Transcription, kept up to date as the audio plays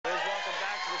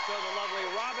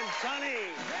Tunney.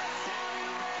 That's how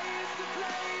we used to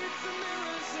play. It's the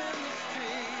mirrors in the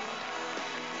street.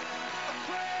 I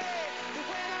pray that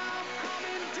when I'm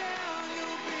coming down,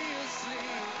 you'll be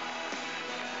asleep.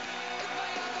 If I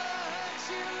ever hurt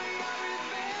you, your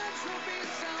revenge will be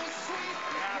so sweet.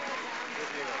 You're happy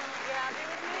with me?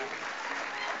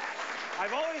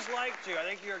 I've always liked you. I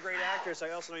think you're a great actress. I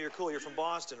also know you're cool. You're from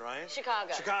Boston, right?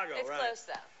 Chicago. Chicago, it's right. It's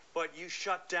close, though. But you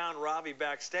shut down Robbie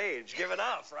backstage. Give it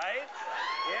up, right?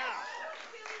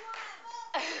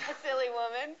 Yeah. A silly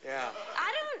woman. Yeah.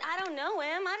 I don't know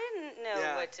him. I didn't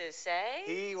know what to say.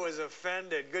 He was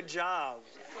offended. Good job.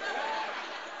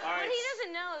 All right. What he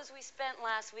doesn't know is we spent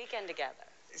last weekend together.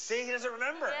 See, he doesn't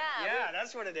remember. Yeah,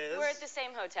 that's what it is. We're at the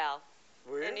same hotel.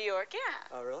 We're in New York, yeah.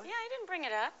 Oh, really? Yeah, I didn't bring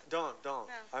it up. Don't. No.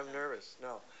 I'm nervous.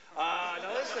 No.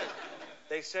 Now listen.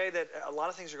 They say that a lot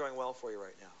of things are going well for you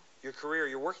right now. Your career,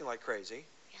 you're working like crazy.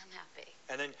 Yeah, I'm happy.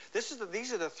 And then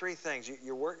these are the three things.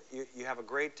 You have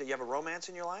a romance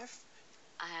in your life?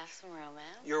 I have some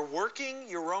romance. You're working,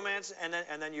 your romance, and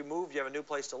then you move. You have a new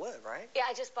place to live, right? Yeah,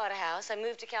 I just bought a house. I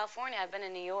moved to California. I've been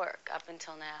in New York up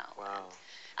until now. Wow.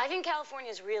 I think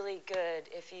California is really good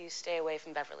if you stay away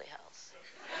from Beverly Hills.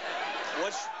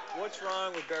 What's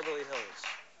wrong with Beverly Hills?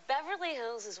 Beverly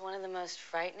Hills is one of the most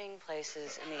frightening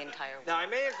places in the entire world. Now, I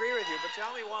may agree with you, but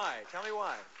tell me why. Tell me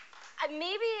why.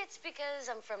 Maybe it's because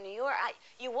I'm from New York.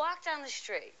 You walk down the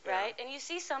street, right, and you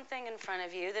see something in front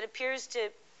of you that appears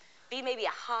to be maybe a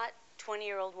hot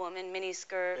 20-year-old woman, mini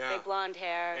skirt, big blonde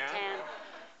hair, tan,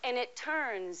 and it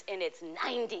turns and it's 90.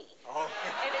 Oh.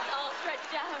 And it's all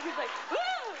stretched out. He's like,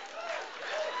 woo!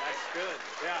 That's good.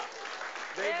 Yeah.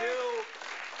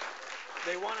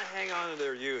 They want to hang on to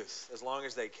their youth as long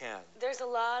as they can. There's a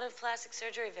lot of plastic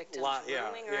surgery victims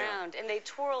roaming around, and they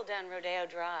twirl down Rodeo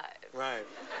Drive. Right.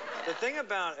 The thing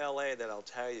about L.A. that I'll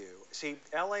tell you, see,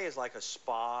 L.A. is like a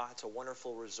spa. It's a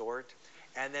wonderful resort.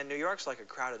 And then New York's like a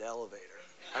crowded elevator.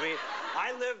 I mean,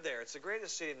 I live there. It's the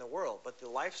greatest city in the world, but the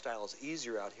lifestyle is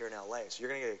easier out here in L.A., so you're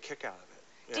going to get a kick out of it.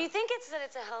 Yeah. Do you think it's that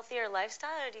it's a healthier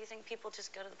lifestyle, or do you think people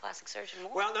just go to the plastic surgeon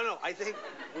more? Well, no. I think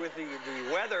with the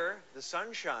weather, the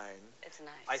sunshine, it's nice.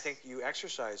 I think you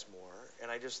exercise more, and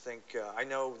I just think, I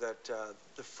know that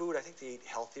the food, I think they eat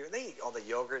healthier. They eat all the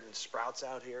yogurt and sprouts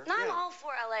out here. No, I'm all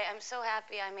for L.A. I'm so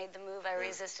happy I made the move. I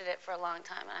resisted it for a long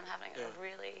time, and I'm having a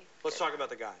really Let's talk about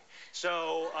the guy.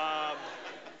 So,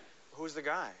 who's the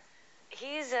guy?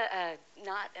 He's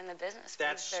not in the business.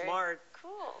 That's smart.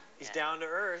 Cool. He's down to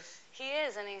earth. He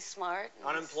is, and he's smart.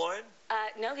 And Unemployed?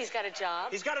 No, he's got a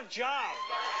job. He's got a job.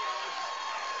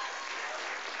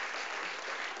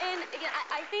 And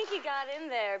I think he got in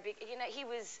there because, you know,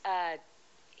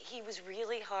 he was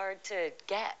really hard to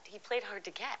get. He played hard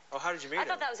to get. Oh, how did you meet him? I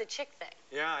thought that was a chick thing.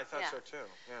 Yeah, I thought so too.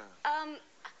 Yeah.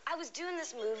 I was doing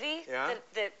this movie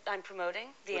that I'm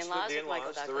promoting, The In-Laws with Michael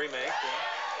Douglas. The remake. Yeah.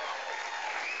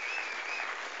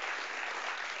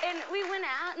 And we went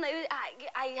out, and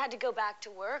I had to go back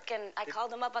to work, and I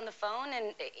called him up on the phone,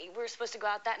 and we were supposed to go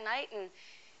out that night, and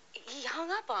he hung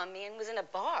up on me and was in a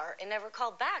bar and never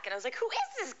called back. And I was like, who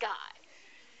is this guy?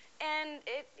 And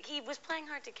he was playing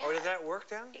hard to get. Oh, did that work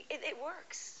then? It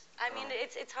works. I mean,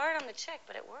 it's hard on the chick,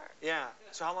 but it works. Yeah.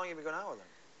 So how long have you been going out with him?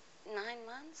 9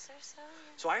 months or so.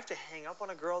 So I have to hang up on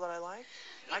a girl that I like?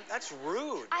 That's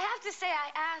rude. I have to say,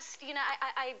 I asked, you know,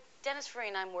 Dennis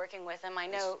Farina, I'm working with him. I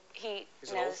know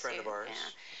he's an old friend of ours.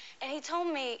 Yeah. And he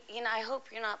told me, you know, I hope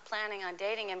you're not planning on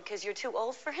dating him because you're too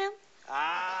old for him.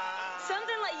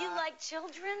 Something like you like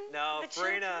children? No,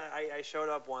 Farina, I showed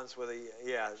up once with we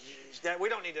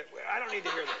don't need to, I don't need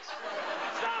to hear this.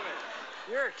 Stop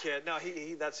it. You're a kid. No,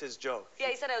 that's his joke. Yeah,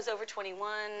 he said I was over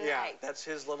 21. Yeah, that's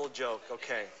his little joke.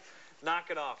 Okay.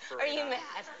 Knock it off, Farina. Are you mad?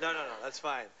 No, that's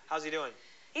fine. How's he doing?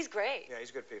 He's great. Yeah,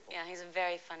 he's good people. Yeah, he's a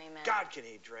very funny man. God, can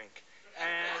he drink.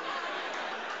 And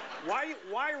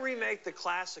why remake the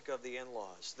classic of The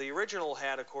In-Laws? The original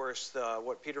had, of course,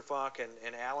 Peter Falk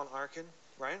and Alan Arkin,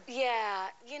 right? Yeah,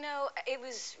 you know, it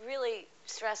was really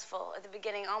stressful at the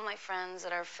beginning. All my friends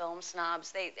that are film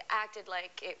snobs, they acted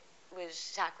like it was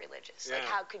sacrilegious. Like,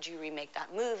 how could you remake that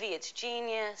movie? It's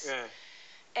genius. Yeah.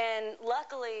 And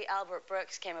luckily, Albert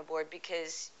Brooks came aboard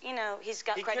because, you know, he's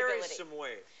got credibility. He carries some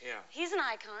weight, yeah. He's an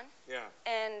icon. Yeah.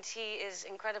 And he is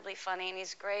incredibly funny, and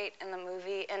he's great in the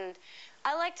movie. And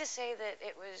I like to say that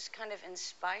it was kind of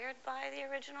inspired by the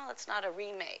original. It's not a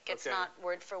remake. It's not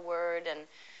word for word. And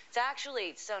it's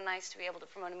actually so nice to be able to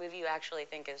promote a movie you actually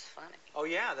think is funny. Oh,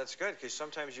 yeah, that's good, because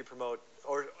sometimes you promote,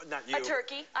 or not you. A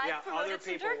turkey. I promoted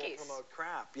some turkeys. Other people will promote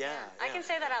crap, yeah. I can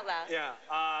say that out loud. Yeah.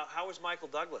 How was Michael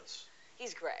Douglas?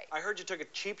 He's great. I heard you took a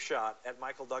cheap shot at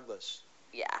Michael Douglas.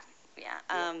 Yeah.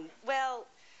 Well,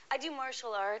 I do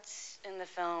martial arts in the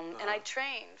film, and I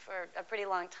trained for a pretty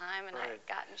long time, and I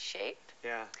got in shape.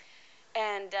 Yeah.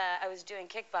 And I was doing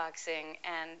kickboxing,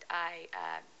 and I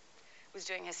was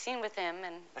doing a scene with him,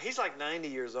 and He's like 90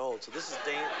 years old, so this is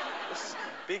dangerous.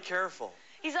 Be careful.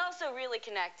 he's also really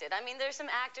connected. I mean, there's some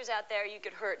actors out there you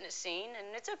could hurt in a scene, and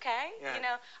it's okay. Yeah. You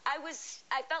know, I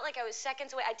felt like I was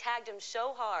seconds away. I tagged him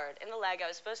so hard in the leg I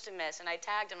was supposed to miss, and I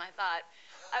tagged him. I thought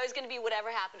I was going to be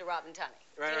whatever happened to Robin Tunney.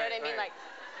 Right, you know what I mean? right. Like,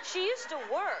 she used to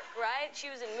work, right? She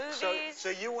was in movies. So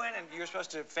you went and you were supposed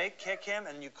to fake kick him,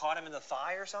 and you caught him in the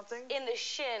thigh or something? In the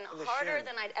shin, In the harder shin.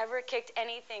 than I'd ever kicked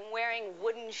anything, wearing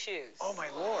wooden shoes. Oh, my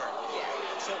Lord.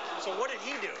 Yeah. So what did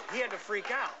he do? He had to freak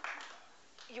out.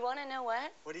 You want to know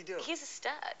what? What did he do? He's a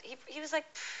stud. He was like,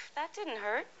 that didn't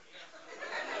hurt.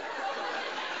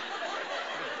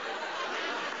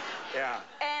 Yeah.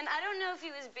 And I don't know if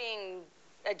he was being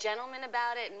a gentleman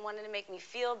about it and wanted to make me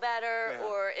feel better, Yeah.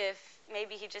 or if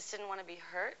maybe he just didn't want to be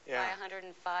hurt by Yeah. a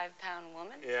 105-pound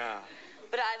woman. Yeah.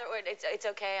 But either way, it's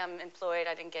okay. I'm employed.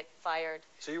 I didn't get fired.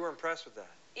 So you were impressed with that?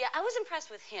 Yeah, I was impressed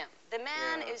with him. The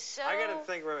man Yeah. is so... I got to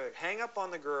think, hang up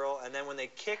on the girl, and then when they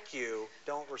kick you,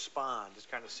 don't respond. Just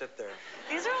kind of sit there.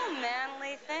 These are all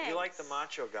manly things. You like the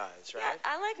macho guys, right? Yeah,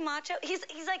 I like macho. He's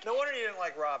like... No wonder you didn't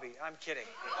like Robbie. I'm kidding.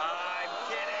 I'm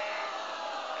kidding.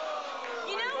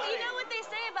 You know what they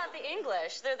say about the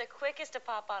English? They're the quickest to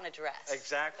pop on a dress.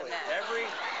 Exactly. The men.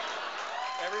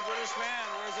 Every British man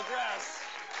wears a dress.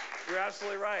 You're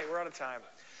absolutely right. We're out of time.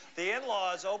 The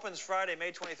In-Laws opens Friday,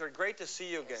 May 23rd. Great to see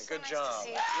you again. So Good nice job. to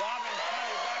see you. Robin